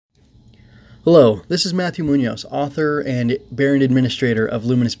Hello, this is Matthew Munoz, author and Baron Administrator of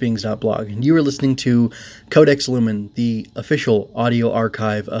LuminousBeings.blog, and you are listening to Codex Lumen, the official audio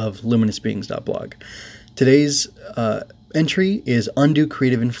archive of LuminousBeings.blog. Today's entry is Undue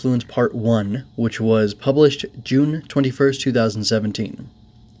Creative Influence Part 1, which was published June 21st, 2017.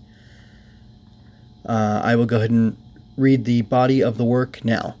 I will go ahead and read the body of the work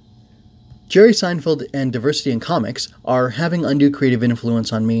now. Jerry Seinfeld and diversity in comics are having undue creative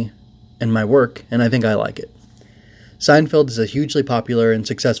influence on me and my work, and I think I like it. Seinfeld is a hugely popular and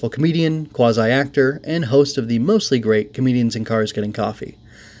successful comedian, quasi-actor, and host of the mostly great Comedians in Cars Getting Coffee.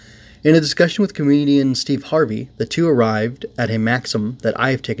 In a discussion with comedian Steve Harvey, the two arrived at a maxim that I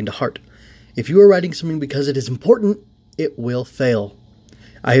have taken to heart. If you are writing something because it is important, it will fail.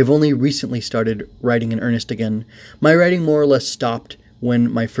 I have only recently started writing in earnest again. My writing more or less stopped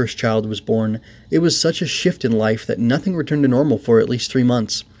when my first child was born. It was such a shift in life that nothing returned to normal for at least 3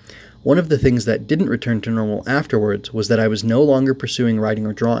 months. One of the things that didn't return to normal afterwards was that I was no longer pursuing writing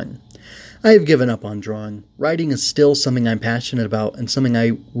or drawing. I have given up on drawing. Writing is still something I'm passionate about and something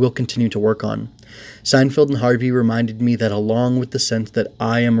I will continue to work on. Seinfeld and Harvey reminded me that along with the sense that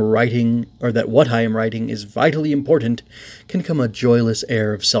I am writing, or that what I am writing is vitally important, can come a joyless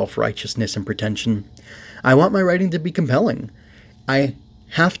air of self-righteousness and pretension. I want my writing to be compelling. I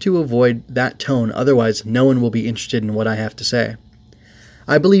have to avoid that tone, otherwise no one will be interested in what I have to say.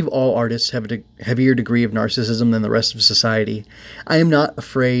 I believe all artists have a heavier degree of narcissism than the rest of society. I am not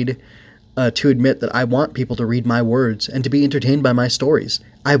afraid to admit that I want people to read my words and to be entertained by my stories.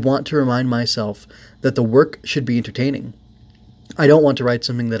 I want to remind myself that the work should be entertaining. I don't want to write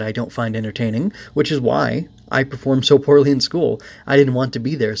something that I don't find entertaining, which is why I performed so poorly in school. I didn't want to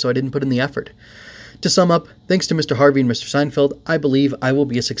be there, so I didn't put in the effort. To sum up, thanks to Mr. Harvey and Mr. Seinfeld, I believe I will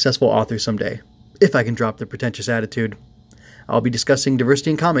be a successful author someday, if I can drop the pretentious attitude. I'll be discussing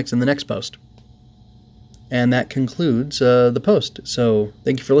diversity in comics in the next post. And that concludes the post. So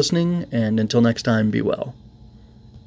thank you for listening, and until next time, be well.